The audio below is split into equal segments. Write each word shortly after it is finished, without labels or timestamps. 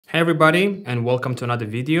Hey everybody, and welcome to another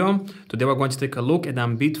video. Today we're going to take a look at the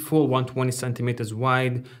AMBITFUL 120 centimeters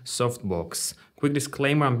wide softbox. Quick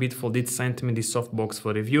disclaimer, AMBITFUL did send me this softbox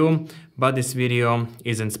for review, but this video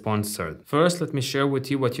isn't sponsored. First, let me share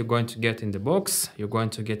with you what you're going to get in the box. You're going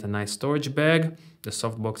to get a nice storage bag, the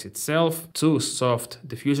softbox itself, 2 soft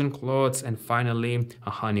diffusion cloths, and finally a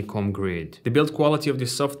honeycomb grid. The build quality of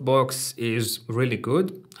this softbox is really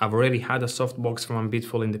good. I've already had a softbox from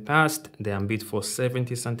AMBITFUL in the past, the AMBITFUL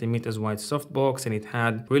 70 centimeters wide softbox, and it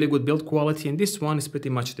had really good build quality, and this one is pretty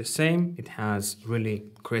much the same. It has really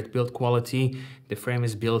great build quality. The frame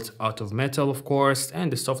is built out of metal, of course,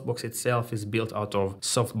 and the softbox itself is built out of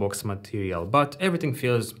softbox material, but everything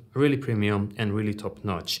feels really premium and really top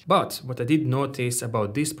notch. But what I did notice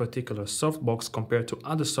about this particular softbox compared to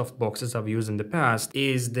other softboxes I've used in the past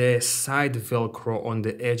is the side velcro on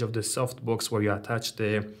the edge of the softbox where you attach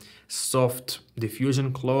the soft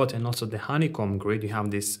diffusion cloth and also the honeycomb grid. You have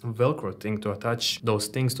this velcro thing to attach those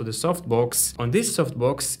things to the softbox. On this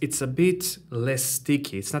softbox, it's a bit less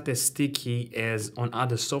sticky. It's not as sticky as on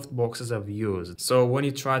other softboxes I've used. So when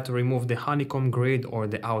you try to remove the honeycomb grid or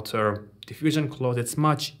the outer diffusion cloth, it's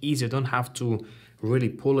much easier. You don't have to really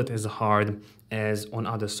pull it as hard as on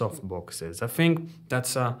other soft boxes. I think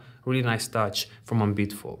that's a really nice touch from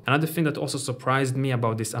AMBITFUL. Another thing that also surprised me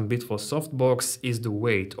about this AMBITFUL softbox is the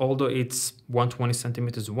weight. Although it's 120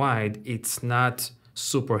 centimeters wide, it's not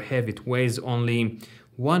super heavy. It weighs only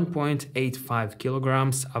 1.85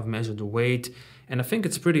 kilograms. I've measured the weight, and I think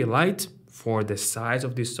it's pretty light for the size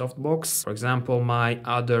of this softbox. For example, my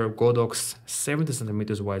other Godox 70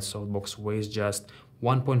 centimeters wide softbox weighs just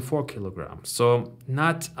 1.4 kilograms. So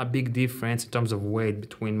not a big difference in terms of weight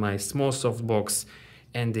between my small softbox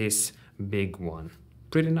and this big one.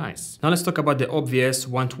 Pretty nice. Now let's talk about the obvious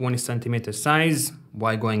 120 centimeter size,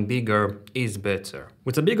 why going bigger is better.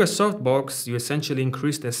 With a bigger softbox, you essentially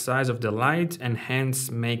increase the size of the light and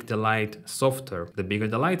hence make the light softer. The bigger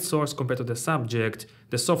the light source compared to the subject,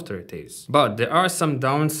 the softer it is. But there are some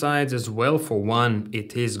downsides as well. For one,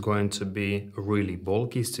 it is going to be really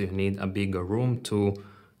bulky, so you need a bigger room to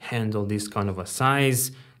handle this kind of a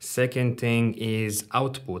size. Second thing is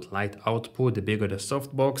output, light output. The bigger the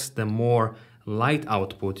softbox, the more light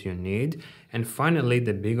output you need. And finally,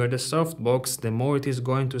 the bigger the softbox, the more it is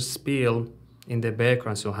going to spill in the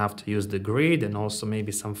background, so you'll have to use the grid and also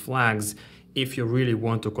maybe some flags if you really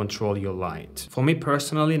want to control your light. For me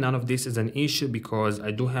personally, none of this is an issue because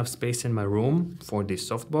I do have space in my room for this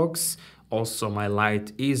softbox. Also, my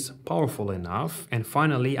light is powerful enough. And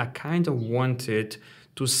finally, I kind of wanted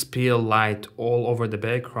to spill light all over the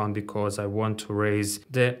background because I want to raise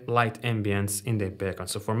the light ambience in the background.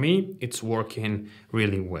 So for me, it's working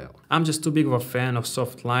really well. I'm just too big of a fan of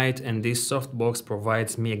soft light, and this softbox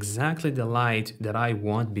provides me exactly the light that I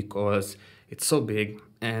want because it's so big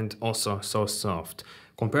and also so soft.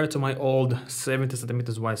 Compared to my old 70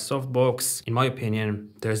 centimeters wide softbox, in my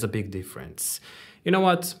opinion, there's a big difference. You know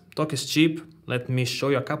what? Talk is cheap. Let me show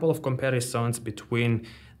you a couple of comparisons between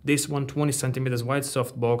this 120 centimeters wide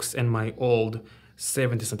softbox and my old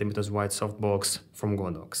 70 centimeters wide softbox from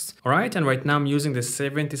Godox. Alright, and right now I'm using the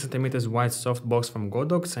 70 centimeters wide softbox from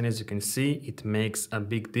Godox, and as you can see, it makes a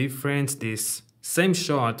big difference. This same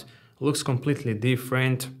shot looks completely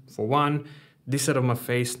different. For one, this side of my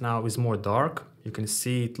face now is more dark. You can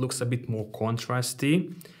see it looks a bit more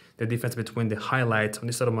contrasty. The difference between the highlights on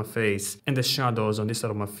this side of my face and the shadows on this side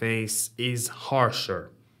of my face is harsher,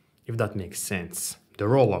 if that makes sense. The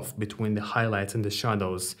roll-off between the highlights and the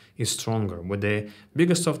shadows is stronger. With the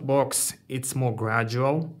bigger softbox, it's more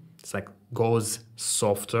gradual. It's like goes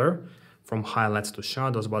softer from highlights to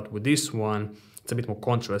shadows, but with this one, it's a bit more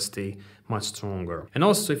contrasty, much stronger. And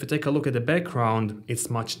also, if you take a look at the background, it's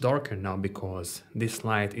much darker now because this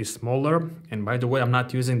light is smaller. And by the way, I'm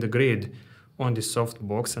not using the grid on the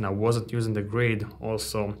softbox, and I wasn't using the grid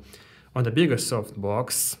also on the bigger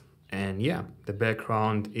softbox. And yeah, the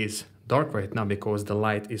background is dark right now because the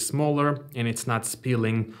light is smaller and it's not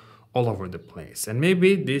spilling all over the place. And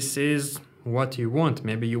maybe this is what you want.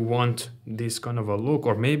 Maybe you want this kind of a look,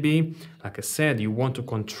 or maybe, like I said, you want to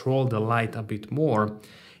control the light a bit more.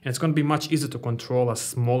 And it's going to be much easier to control a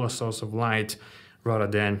smaller source of light rather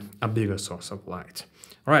than a bigger source of light.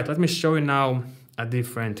 All right, let me show you now a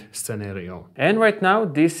different scenario. And right now,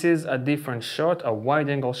 this is a different shot, a wide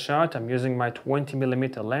angle shot. I'm using my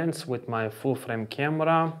 20mm lens with my full frame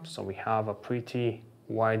camera. So we have a pretty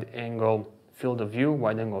wide angle field of view,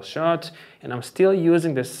 wide angle shot. And I'm still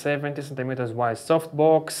using the 70 centimeters wide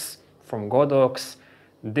softbox from Godox.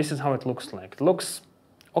 This is how it looks like. It looks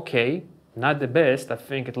okay, not the best. I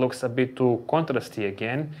think it looks a bit too contrasty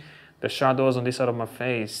again. The shadows on this side of my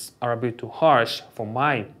face are a bit too harsh for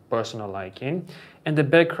my personal liking, and the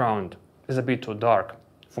background is a bit too dark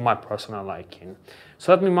for my personal liking.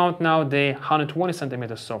 So let me mount now the 120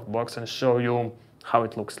 centimeter softbox and show you how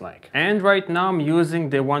it looks like. And right now I'm using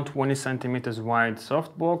the 120 centimeters wide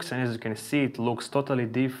softbox, and as you can see it looks totally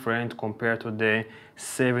different compared to the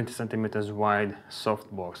 70 centimeters wide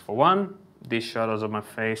softbox. For one, these shadows of my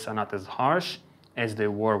face are not as harsh as they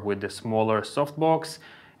were with the smaller softbox,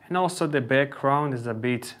 and also the background is a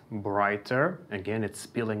bit brighter. Again, it's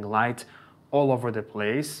spilling light all over the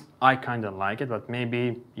place. I kind of like it, but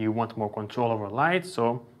maybe you want more control over light,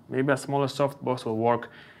 so maybe a smaller softbox will work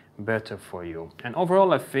better for you. And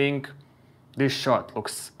overall I think this shot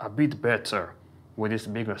looks a bit better with this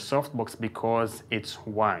bigger softbox because it's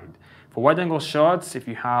wide. For wide angle shots, if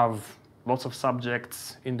you have lots of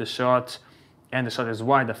subjects in the shot and the shot is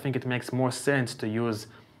wide, I think it makes more sense to use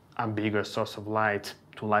a bigger source of light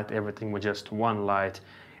to light everything with just one light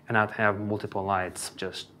and not have multiple lights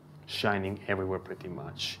just shining everywhere pretty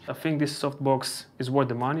much. I think this softbox is worth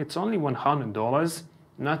the money. It's only $100,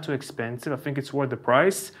 not too expensive. I think it's worth the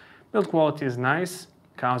price. Build quality is nice,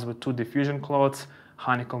 comes with 2 diffusion cloths,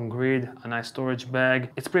 honeycomb grid, a nice storage bag.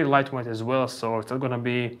 It's pretty lightweight as well, so it's not gonna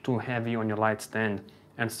be too heavy on your light stand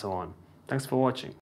and so on. Thanks for watching.